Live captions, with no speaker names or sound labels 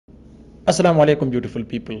Assalamu alaikum beautiful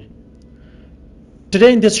people.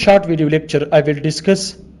 Today in this short video lecture I will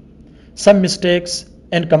discuss some mistakes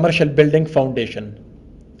in commercial building foundation.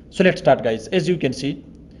 So let's start guys. As you can see,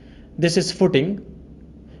 this is footing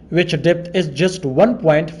which depth is just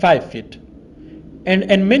 1.5 feet. And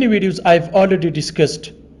in many videos I've already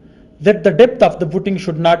discussed that the depth of the footing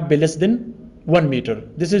should not be less than 1 meter.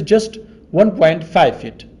 This is just 1.5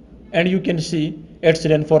 feet. And you can see its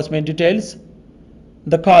reinforcement details.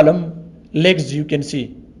 The column legs you can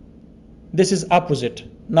see. This is opposite,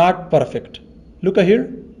 not perfect. Look here.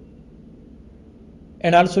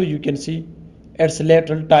 And also you can see its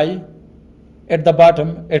lateral tie. At the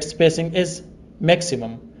bottom, its spacing is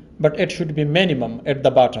maximum, but it should be minimum at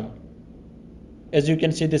the bottom. As you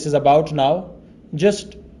can see, this is about now.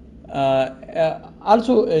 Just you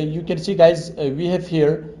can see guys, we have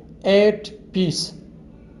here 8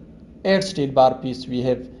 steel bar piece we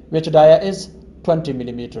have, which dia is 20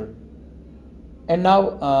 millimeter. And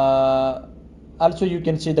now also you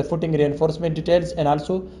can see the footing reinforcement details and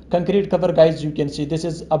also concrete cover guys. You can see this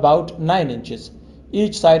is about 9 inches.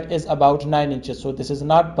 Each side is about 9 inches, so this is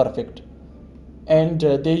not perfect. And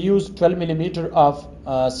they use 12 millimeter of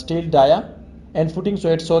steel dia and footing, so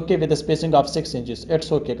it's okay with a spacing of 6 inches.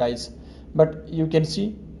 It's okay guys, but you can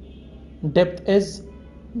see depth is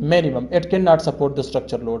minimum. It cannot support the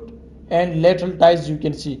structure load. And lateral ties, you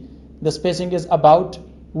can see the spacing is about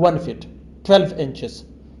 1 feet, 12 inches.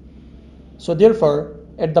 So therefore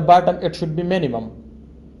at the bottom it should be minimum.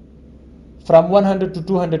 From 100 to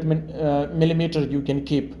 200 millimeter you can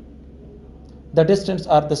keep. The distance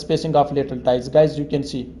are the spacing of lateral ties guys. You can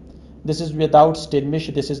see this is without steel mesh.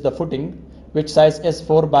 This is the footing which size is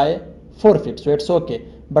 4 by 4 feet, so it's okay,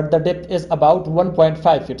 but the depth is about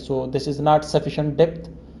 1.5 feet, so this is not sufficient depth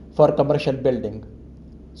for commercial building,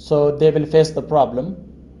 so they will face the problem.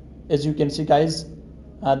 As you can see guys,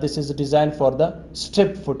 this is designed for the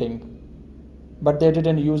strip footing, but they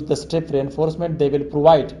didn't use the strip reinforcement. They will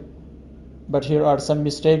provide, but here are some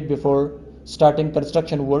mistakes before starting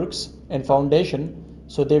construction works and foundation,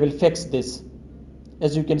 so they will fix this.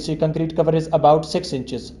 As you can see, concrete cover is about 6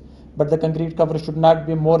 inches, but the concrete cover should not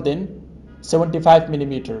be more than 75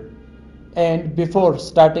 millimeter. And before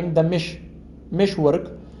starting the mesh work,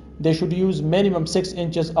 they should use minimum 6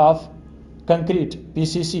 inches of concrete,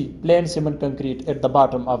 PCC, plain cement concrete at the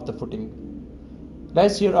bottom of the footing.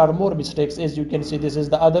 Guys, here are more mistakes. As you can see, this is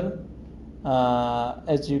the other.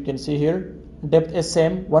 As you can see here, depth is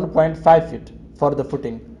same, 1.5 feet for the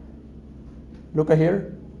footing. Look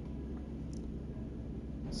here.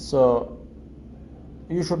 So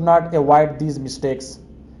you should not avoid these mistakes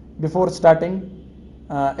before starting.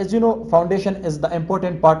 As you know, foundation is the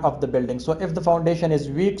important part of the building. So if the foundation is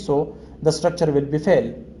weak, so the structure will be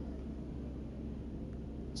fail.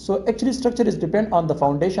 So actually structure is depend on the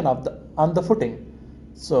foundation of the footing.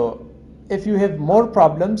 So if you have more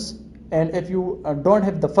problems and if you don't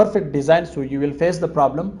have the perfect design, so you will face the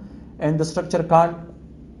problem and the structure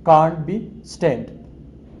can't be stand.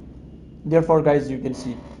 Therefore guys, you can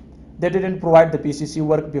see they didn't provide the PCC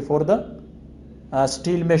work before the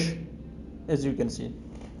steel mesh, as you can see.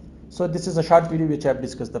 So this is a short video which I have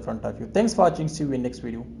discussed the front of you. Thanks for watching. See you in next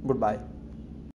video. Goodbye.